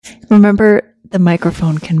Remember, the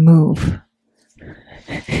microphone can move.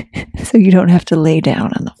 So you don't have to lay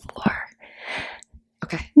down on the floor.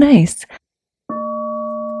 Okay. Nice.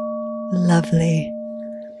 Lovely.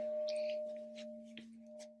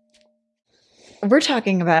 We're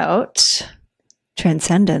talking about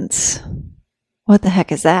transcendence. What the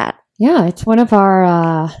heck is that? Yeah, it's one of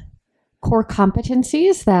our core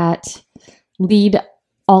competencies that lead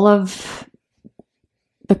all of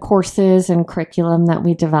the courses and curriculum that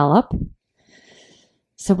we develop.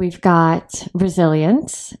 So we've got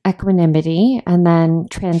resilience, equanimity, and then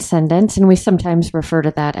transcendence. And we sometimes refer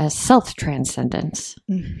to that as self-transcendence.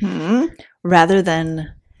 Mm-hmm. Rather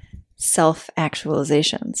than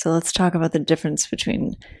self-actualization. So let's talk about the difference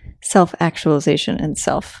between self-actualization and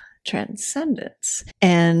self-transcendence.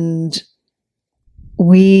 And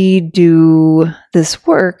we do this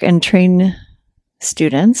work and train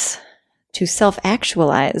students to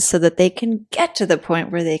self-actualize so that they can get to the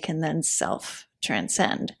point where they can then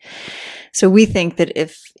self-transcend. So we think that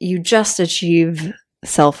if you just achieve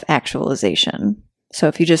self-actualization, so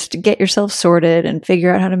if you just get yourself sorted and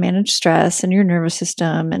figure out how to manage stress and your nervous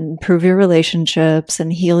system and improve your relationships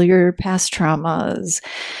and heal your past traumas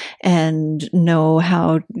and know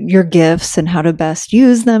how your gifts and how to best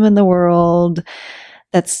use them in the world,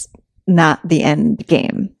 that's not the end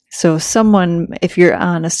game. So if you're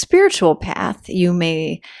on a spiritual path, you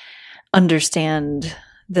may understand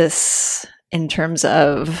this in terms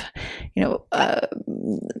of,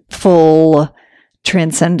 full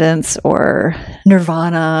transcendence or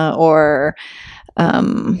nirvana or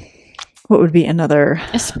what would be another?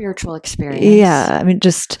 A spiritual experience. Yeah. I mean,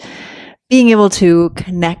 just being able to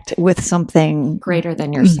connect with something greater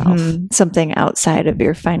than yourself, something outside of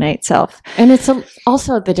your finite self. And it's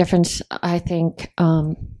also the difference, I think,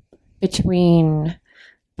 between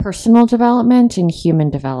personal development and human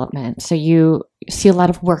development. So you see a lot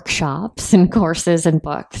of workshops and courses and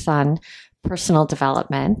books on personal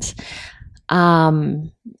development.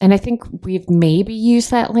 And I think we've maybe used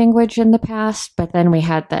that language in the past, but then we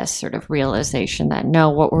had this sort of realization that no,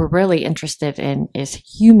 what we're really interested in is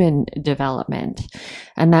human development.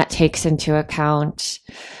 And that takes into account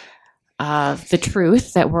the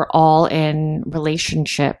truth that we're all in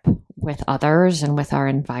relationship with others and with our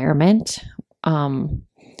environment.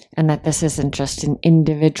 And that this isn't just an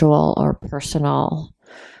individual or personal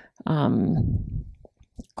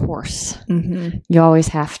course. Mm-hmm. You always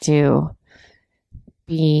have to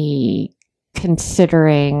be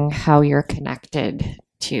considering how you're connected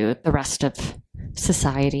to the rest of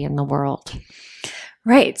society and the world.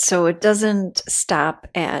 Right. So it doesn't stop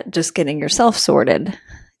at just getting yourself sorted.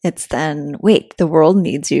 It's then, wait, the world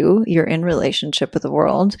needs you. You're in relationship with the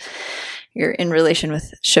world. You're in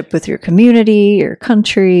relationship with your community, your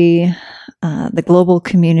country, the global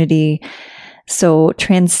community. So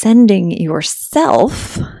transcending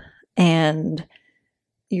yourself and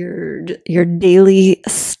your daily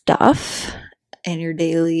stuff and your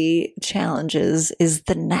daily challenges is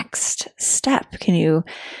the next step. Can you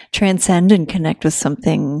transcend and connect with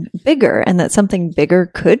something bigger? And that something bigger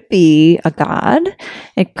could be a God.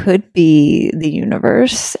 It could be the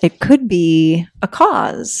universe. It could be a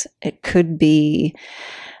cause. It could be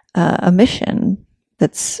a mission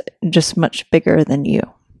that's just much bigger than you.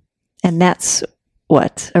 And that's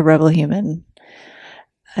what a rebel human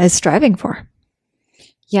is striving for.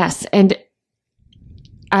 Yes. And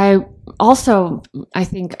I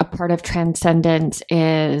think a part of transcendence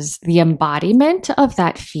is the embodiment of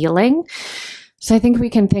that feeling. So I think we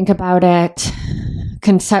can think about it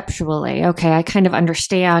conceptually. Okay, I kind of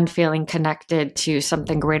understand feeling connected to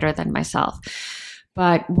something greater than myself.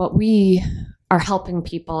 But what we are helping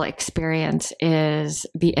people experience is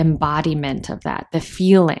the embodiment of that, the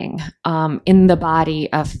feeling in the body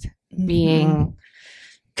of being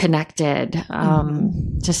connected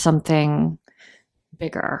to something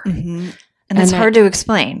bigger. Mm-hmm. And it's hard to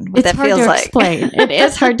explain what that feels like. It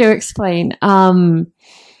is hard to explain. But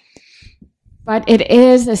it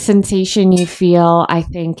is a sensation you feel, I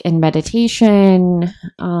think, in meditation,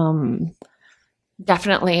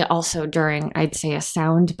 definitely also during, I'd say, a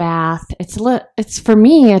sound bath. It's for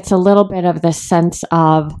me, it's a little bit of the sense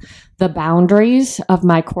of the boundaries of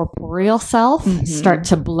my corporeal self start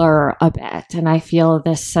to blur a bit. And I feel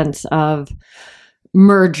this sense of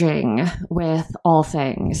merging with all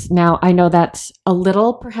things. Now, I know that's a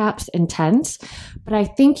little perhaps intense, but I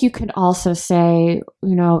think you could also say,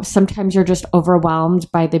 sometimes you're just overwhelmed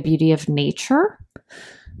by the beauty of nature.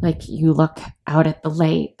 Like you look out at the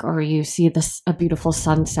lake or you see a beautiful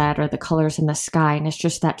sunset or the colors in the sky. And it's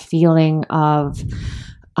just that feeling of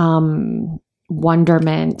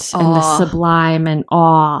wonderment and the sublime and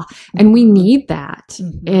awe. And we need that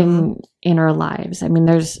in our lives. I mean,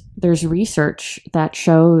 there's research that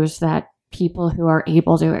shows that people who are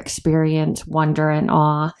able to experience wonder and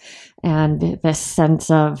awe and this sense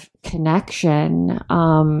of connection,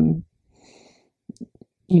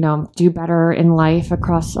 do better in life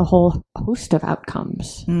across a whole host of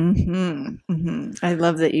outcomes. I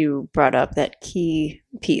love that you brought up that key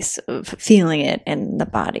piece of feeling it in the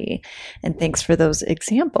body. And thanks for those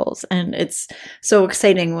examples. And it's so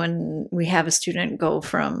exciting when we have a student go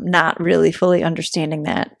from not really fully understanding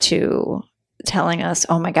that to telling us,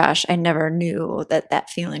 oh my gosh, I never knew that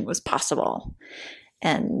feeling was possible.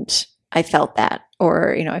 And I felt that,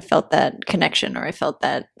 or, I felt that connection, or I felt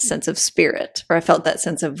that sense of spirit, or I felt that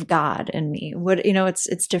sense of God in me.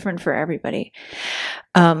 It's different for everybody.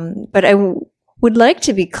 But I would like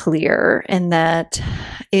to be clear in that,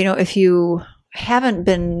 if you haven't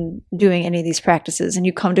been doing any of these practices and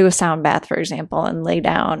you come to a sound bath, for example, and lay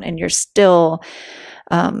down and you're still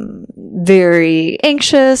very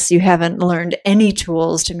anxious, you haven't learned any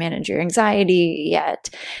tools to manage your anxiety yet,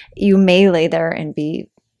 you may lay there and be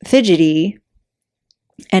fidgety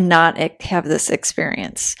and not have this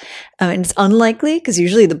experience. And it's unlikely because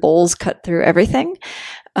usually the bowls cut through everything.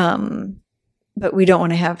 But we don't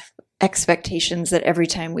want to have expectations that every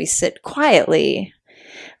time we sit quietly,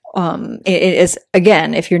 it is,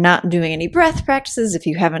 again, if you're not doing any breath practices, if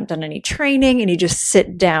you haven't done any training and you just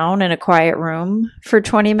sit down in a quiet room for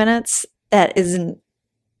 20 minutes, that isn't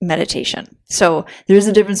meditation. So there's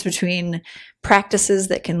a difference between practices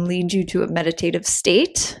that can lead you to a meditative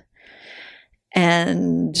state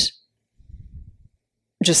and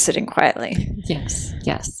just sitting quietly. Yes.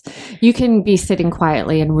 You can be sitting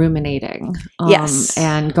quietly and ruminating.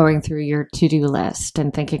 And going through your to-do list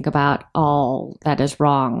and thinking about all that is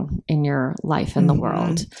wrong in your life and the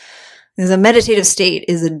world. Because a meditative state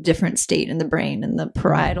is a different state in the brain, and the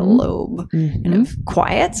parietal lobe kind of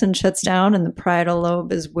quiets and shuts down. And the parietal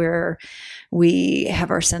lobe is where we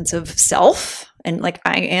have our sense of self. And like,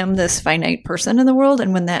 I am this finite person in the world.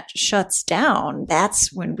 And when that shuts down,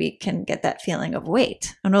 that's when we can get that feeling of,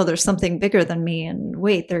 wait, oh no, there's something bigger than me. And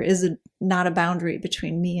wait, there is not a boundary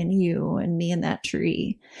between me and you and me and that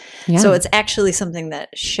tree. Yeah. So it's actually something that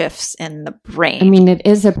shifts in the brain. I mean, it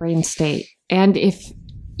is a brain state. And if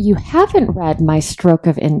you haven't read My Stroke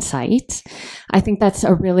of Insight, I think that's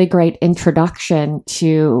a really great introduction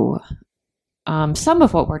to some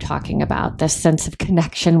of what we're talking about, this sense of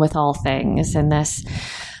connection with all things and this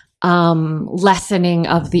lessening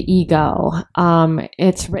of the ego.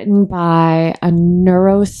 It's written by a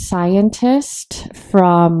neuroscientist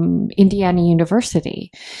from Indiana University,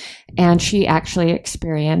 and she actually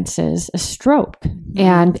experiences a stroke.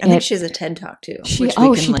 And I think she has a TED Talk too. She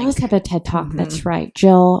does have a TED Talk. That's right.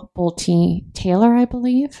 Jill Bolte Taylor, I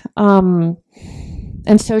believe.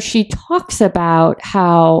 And so she talks about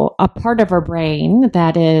how a part of her brain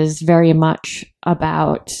that is very much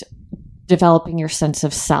about developing your sense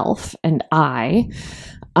of self and I,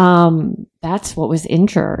 that's what was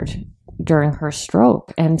injured during her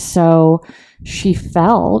stroke. And so she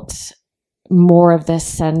felt more of this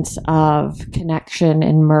sense of connection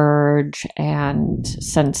and merge and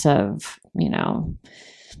sense of,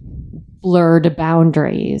 blurred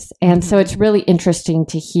boundaries. And so it's really interesting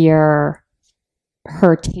to hear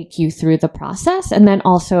her take you through the process and then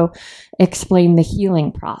also explain the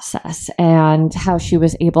healing process and how she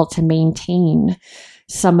was able to maintain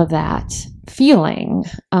some of that feeling,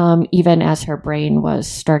 even as her brain was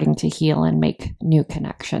starting to heal and make new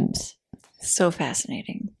connections. So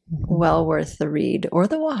fascinating. Well worth the read or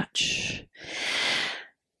the watch.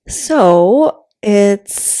 So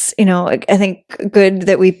it's, I think good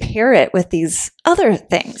that we pair it with these other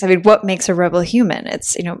things. I mean, what makes a rebel human?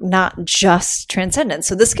 It's, not just transcendence.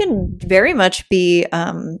 So this can very much be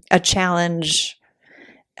a challenge,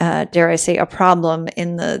 dare I say, a problem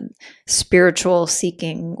in the spiritual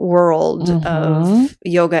seeking world of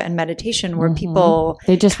yoga and meditation, where people...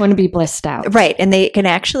 They just want to be blissed out. Right. And they can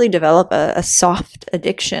actually develop a soft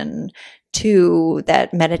addiction to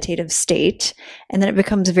that meditative state. And then it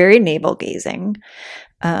becomes very navel gazing.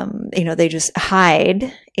 They just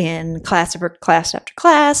hide in class after class after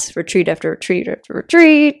class, retreat after retreat after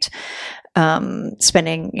retreat,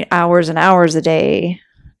 spending hours and hours a day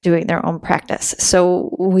doing their own practice.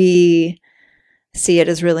 So we see it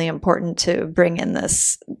as really important to bring in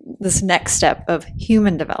this next step of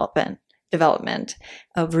human development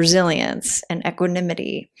of resilience and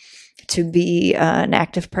equanimity, to be an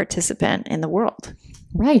active participant in the world.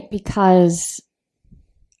 Right. Because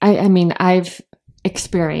I've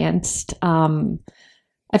experienced,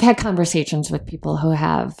 I've had conversations with people who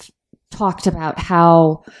have talked about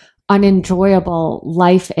how unenjoyable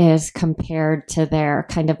life is compared to their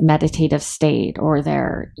kind of meditative state or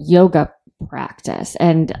their yoga practice.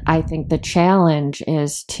 And I think the challenge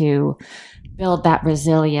is to build that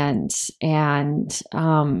resilience and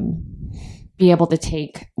be able to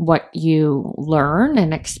take what you learn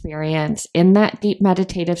and experience in that deep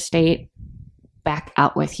meditative state back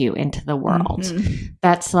out with you into the world.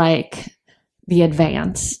 That's like the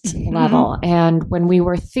advanced level. And when we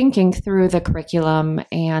were thinking through the curriculum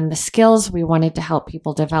and the skills we wanted to help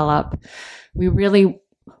people develop, we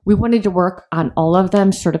wanted to work on all of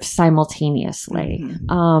them sort of simultaneously.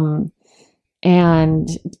 And,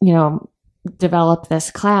 develop this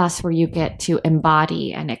class where you get to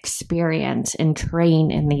embody and experience and train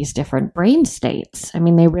in these different brain states. I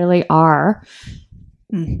mean, they really are,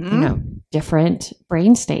 different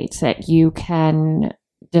brain states that you can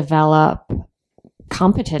develop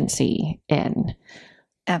competency in.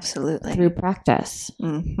 Absolutely. Through practice.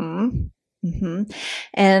 And,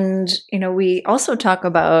 we also talk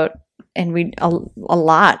about, and we a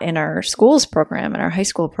lot in our schools program, in our high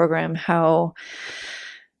school program, how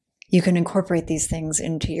you can incorporate these things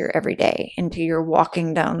into your everyday, into your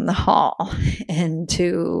walking down the hall,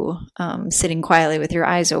 into sitting quietly with your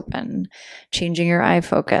eyes open, changing your eye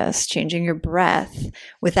focus, changing your breath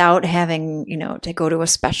without having, to go to a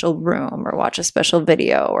special room or watch a special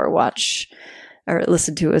video or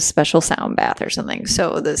listen to a special sound bath or something.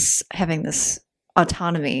 So having this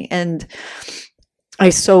autonomy. And I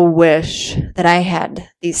so wish that I had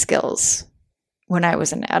these skills when I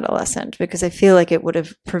was an adolescent, because I feel like it would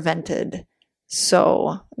have prevented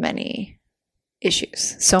so many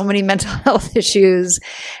issues, so many mental health issues.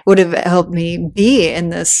 Would have helped me be in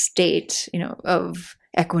this state, of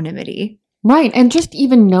equanimity. Right. And just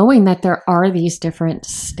even knowing that there are these different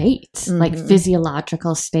states, like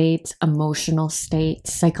physiological states, emotional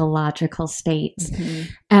states, psychological states,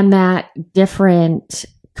 and that different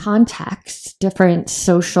contexts, different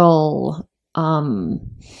social,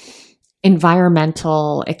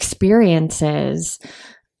 environmental experiences,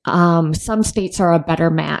 some states are a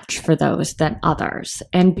better match for those than others.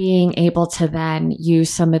 And being able to then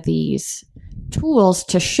use some of these tools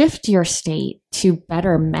to shift your state to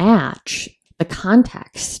better match the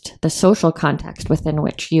context, the social context within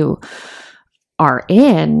which you are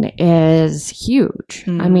in is huge.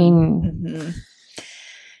 I mean,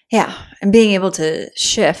 yeah. And being able to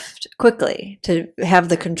shift quickly, to have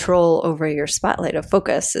the control over your spotlight of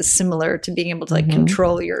focus is similar to being able to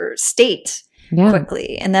control your state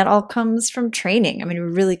quickly. And that all comes from training. I mean, you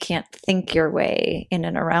really can't think your way in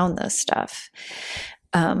and around this stuff.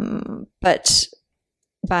 But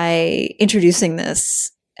by introducing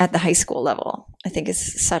this at the high school level, I think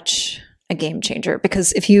is such a game changer,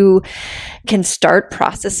 because if you can start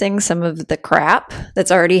processing some of the crap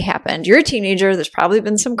that's already happened, you're a teenager, there's probably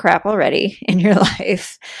been some crap already in your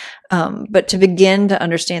life. But to begin to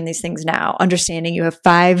understand these things now, understanding you have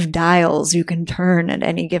 5 dials you can turn at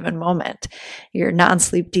any given moment: your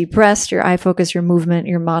non-sleep deep rest, your eye focus, your movement,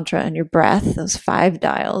 your mantra, and your breath, those 5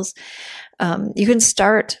 dials. You can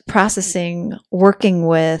start processing, working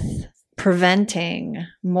with, preventing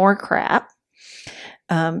more crap.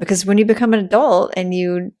 Because when you become an adult and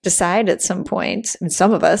you decide at some point, and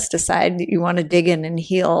some of us decide that you want to dig in and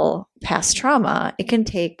heal past trauma, it can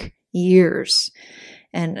take years.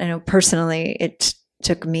 And I know personally, it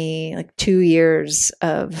took me like 2 years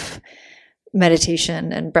of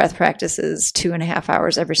meditation and breath practices, 2.5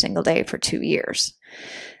 hours every single day for 2 years.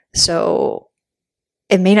 So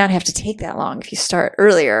it may not have to take that long if you start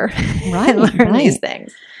earlier and learn these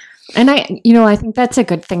things. And I think that's a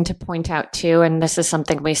good thing to point out too. And this is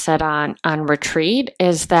something we said on retreat,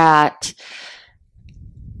 is that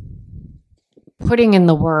putting in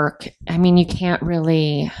the work, I mean, you can't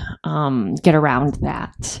really get around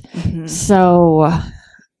that. So,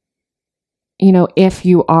 if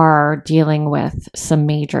you are dealing with some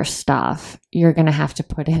major stuff, you're going to have to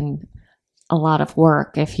put in a lot of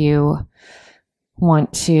work if you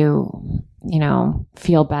want to,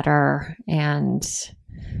 feel better and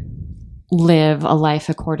live a life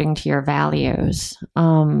according to your values.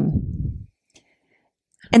 And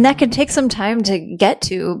that can take some time to get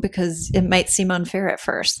to, because it might seem unfair at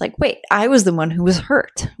first. Like, wait, I was the one who was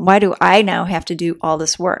hurt. Why do I now have to do all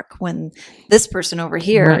this work when this person over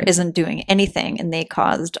here isn't doing anything and they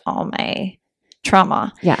caused all my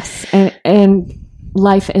trauma? Yes. And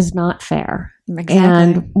life is not fair. Exactly.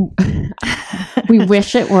 And we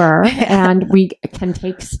wish it were, and we can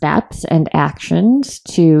take steps and actions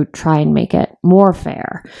to try and make it more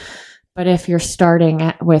fair. But if you're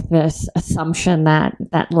starting with this assumption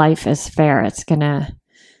that life is fair, it's going to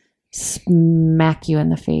smack you in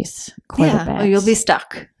the face quite a bit. Well, you'll be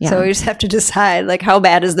stuck. Yeah. So you just have to decide, like, how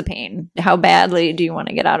bad is the pain? How badly do you want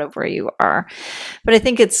to get out of where you are? But I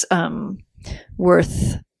think it's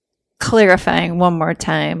worth clarifying one more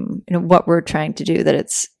time, what we're trying to do, that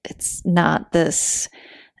it's not this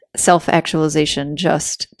self-actualization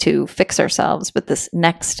just to fix ourselves, but this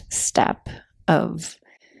next step of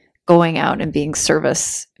going out and being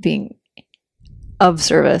of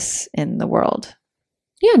service in the world.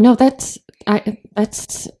 Yeah, no, that's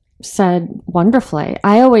said wonderfully.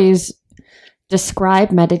 I always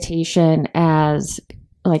describe meditation as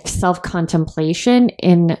like self-contemplation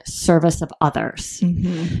in service of others,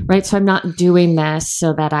 right? So I'm not doing this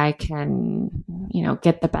so that I can,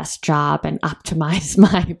 get the best job and optimize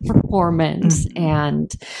my performance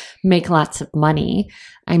and make lots of money.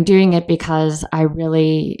 I'm doing it because I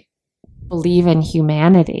really believe in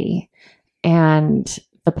humanity and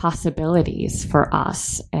the possibilities for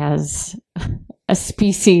us as a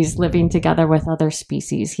species living together with other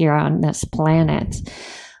species here on this planet.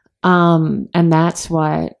 And that's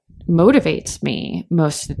what motivates me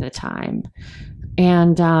most of the time.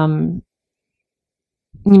 And,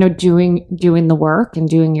 doing the work and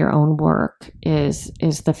doing your own work is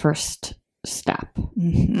the first step.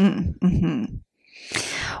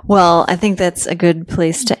 Well, I think that's a good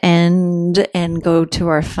place to end and go to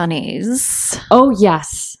our funnies. Oh,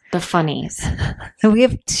 yes. The funnies. So we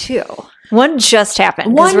have two. One just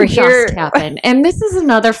happened. One just happened. And this is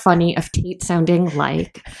another funny of Tate sounding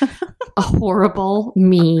like a horrible,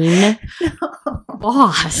 mean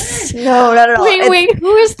boss. No, not at all. Wait.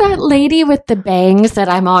 Who is that lady with the bangs that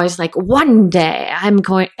I'm always like, one day I'm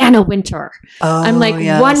going, Anna Wintour. Oh, I'm like,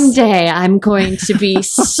 yes. One day I'm going to be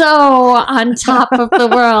so on top of the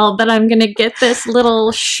world that I'm going to get this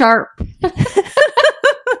little sharp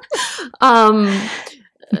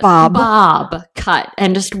Bob cut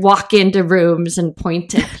and just walk into rooms and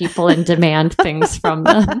point at people and demand things from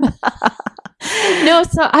them. No,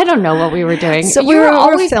 so I don't know what we were doing. So you were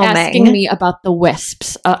always filming. Asking me about the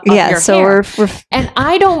wisps of your hair. And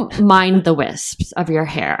I don't mind the wisps of your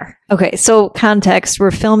hair. Okay, so context,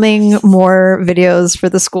 we're filming more videos for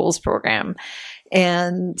the schools program.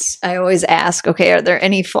 And I always ask, okay, are there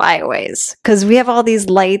any flyaways? Because we have all these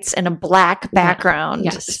lights and a black background,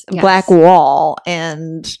 black wall,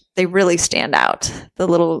 and they really stand out. The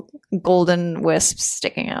little golden wisps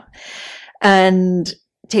sticking out. And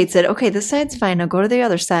Tate said, okay, this side's fine. Now go to the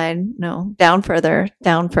other side. No, down further.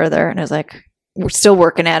 And I was like, we're still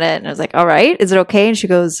working at it. And I was like, all right, is it okay? And she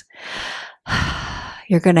goes,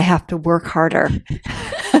 you're going to have to work harder.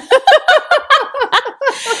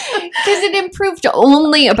 Because it improved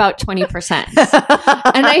only about 20%.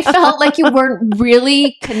 And I felt like you weren't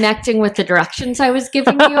really connecting with the directions I was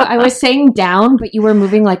giving you. I was saying down, but you were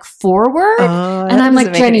moving like forward. And I'm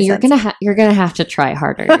like, Jenny, you're gonna have to try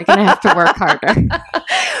harder. You're gonna have to work harder.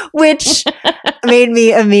 Which made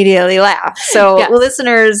me immediately laugh. So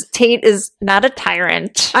listeners, Tate is not a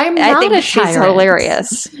tyrant. I think she's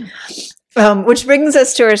hilarious. Which brings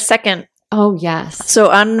us to our second. Oh, yes. So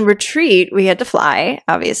on retreat, we had to fly,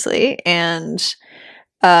 obviously, and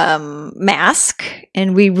mask.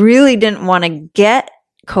 And we really didn't want to get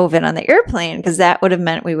COVID on the airplane because that would have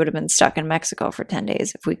meant we would have been stuck in Mexico for 10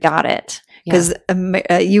 days if we got it. Because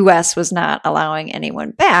U.S. was not allowing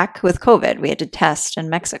anyone back with COVID. We had to test in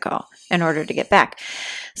Mexico in order to get back.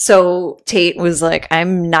 So Tate was like,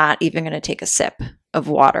 I'm not even going to take a sip of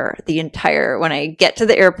water when I get to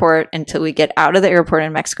the airport until we get out of the airport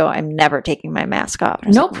in Mexico. I'm never taking my mask off.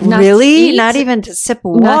 Nope. Like, really? Not even to sip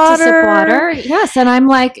water? Not to sip water. Yes. And I'm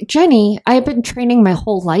like, Jenny, I've been training my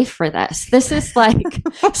whole life for this. This is like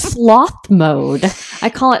sloth mode. I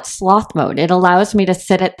call it sloth mode. It allows me to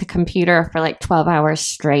sit at the computer for like 12 hours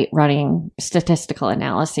straight running statistical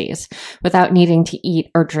analyses without needing to eat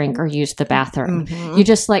or drink or use the bathroom. You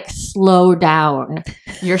just like slow down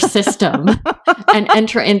your system and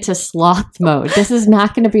enter into sloth mode. This is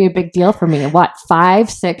not going to be a big deal for me. What,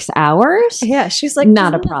 5-6 hours? Yeah, she's like,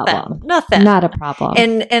 not a problem. Nothing. Not a problem.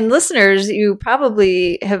 And listeners, you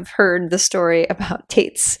probably have heard the story about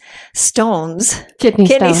Tate's stones, kidney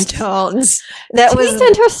stones. That was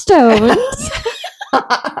center stones.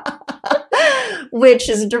 Which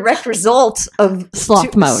is a direct result of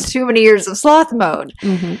sloth mode. Too many years of sloth mode.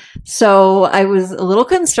 So I was a little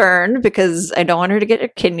concerned because I don't want her to get her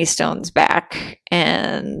kidney stones back.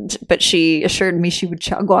 But she assured me she would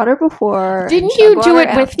chug water before. Didn't you do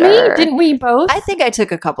it with me? Didn't we both? I think I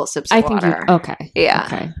took a couple sips of water. Okay. Yeah.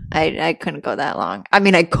 Okay. I couldn't go that long. I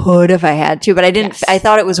mean, I could if I had to, but I didn't. Yes. I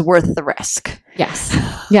thought it was worth the risk. Yes.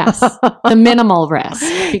 The minimal risk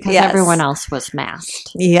because everyone else was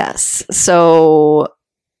masked. Yes. So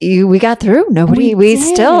we got through. We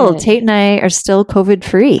did. Tate and I are still COVID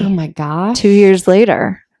free. Oh my gosh. 2 years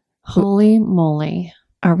later. Holy moly.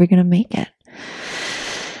 Are we going to make it?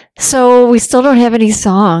 So we still don't have any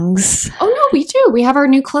songs. Oh, no, we do. We have our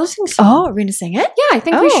new closing song. Oh, are we going to sing it? Yeah, I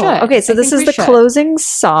think we should. Okay, so this is the closing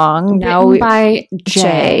song. Written by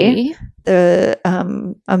Jay. The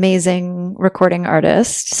amazing recording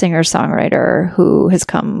artist, singer-songwriter who has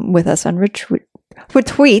come with us on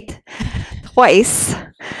retreat twice,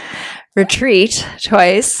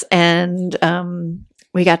 and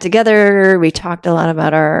we got together. We talked a lot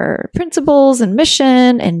about our principles and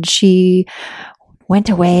mission, and she went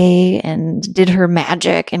away and did her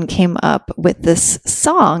magic and came up with this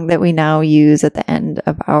song that we now use at the end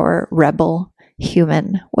of our Rebel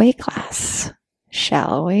Human Way class.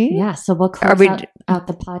 Shall we? Yeah, so we'll close out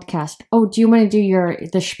the podcast. Oh, do you want to do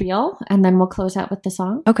the spiel and then we'll close out with the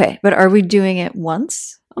song? Okay, but are we doing it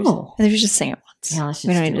once? Oh. I think we should just sing it once. Yeah, let's just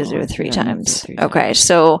we don't need to do it three Yeah, times. 3 times. Okay,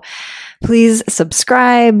 so please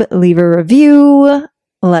subscribe, leave a review.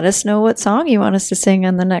 Let us know what song you want us to sing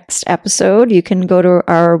on the next episode. You can go to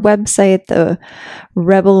our website,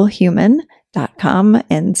 therebelhuman.com,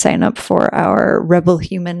 and sign up for our Rebel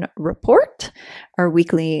Human Report, our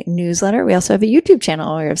weekly newsletter. We also have a YouTube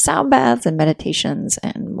channel where we have sound baths and meditations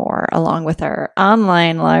and more, along with our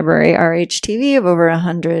online library, RHTV, of over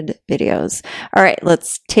 100 videos. All right,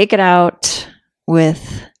 let's take it out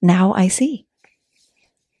with Now I See.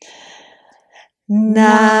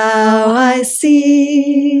 Now I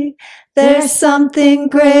see there's something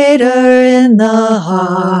greater in the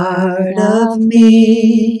heart of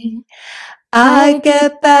me. I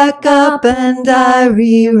get back up and I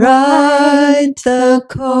rewrite the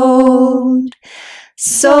code.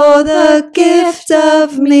 So the gift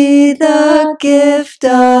of me, the gift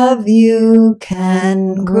of you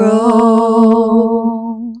can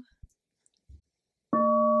grow.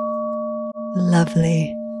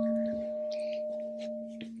 Lovely.